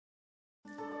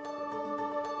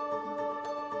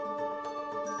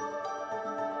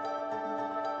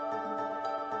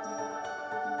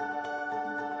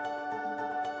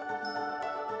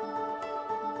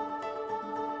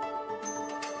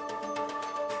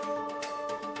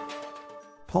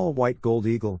Paul White Gold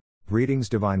Eagle, greetings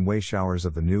divine Wayshowers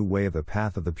of the new way of the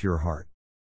path of the pure heart.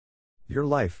 Your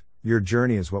life, your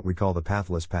journey is what we call the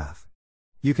Pathless Path.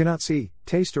 You cannot see,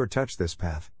 taste or touch this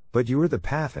path, but you are the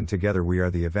path and together we are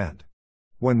the event.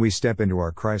 When we step into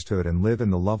our Christhood and live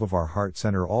in the love of our heart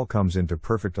center, all comes into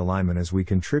perfect alignment as we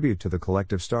contribute to the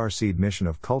collective Starseed Mission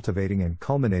of cultivating and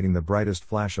culminating the brightest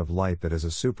flash of light that is a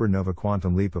supernova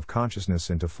quantum leap of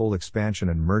consciousness into full expansion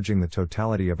and merging the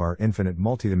totality of our infinite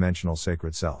multidimensional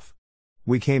sacred self.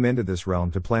 We came into this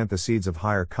realm to plant the seeds of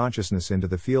higher consciousness into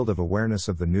the field of awareness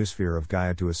of the Noosphere of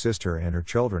Gaia to assist her and her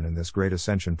children in this Great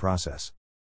Ascension process.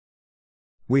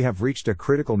 We have reached a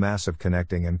critical mass of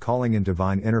connecting and calling in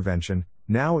divine intervention.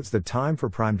 Now it's the time for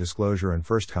prime disclosure and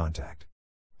first contact.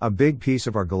 A big piece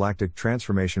of our galactic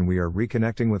transformation, we are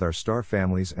reconnecting with our star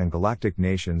families and galactic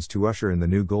nations to usher in the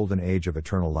new golden age of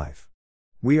eternal life.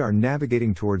 We are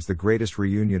navigating towards the greatest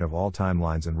reunion of all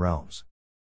timelines and realms.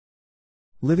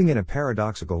 Living in a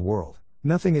paradoxical world,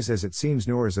 nothing is as it seems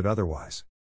nor is it otherwise.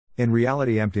 In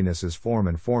reality, emptiness is form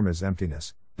and form is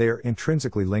emptiness. They are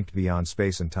intrinsically linked beyond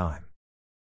space and time.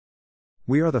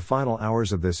 We are the final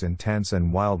hours of this intense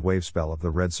and wild wave spell of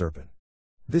the Red Serpent.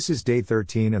 This is day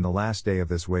 13 and the last day of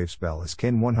this wave spell is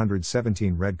Kin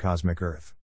 117 Red Cosmic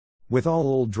Earth. With all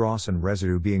old dross and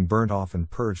residue being burnt off and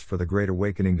purged for the Great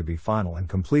Awakening to be final and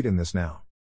complete in this now.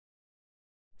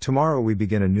 Tomorrow we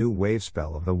begin a new wave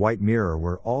spell of the White Mirror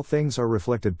where all things are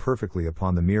reflected perfectly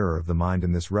upon the mirror of the mind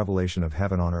in this revelation of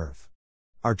heaven on earth.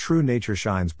 Our true nature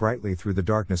shines brightly through the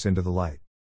darkness into the light.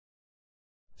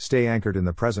 Stay anchored in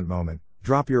the present moment.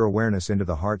 Drop your awareness into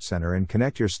the heart center and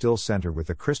connect your still center with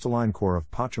the crystalline core of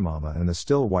Pachamama and the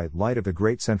still white light of the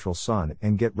great central sun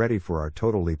and get ready for our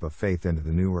total leap of faith into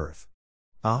the new earth.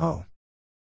 Aho!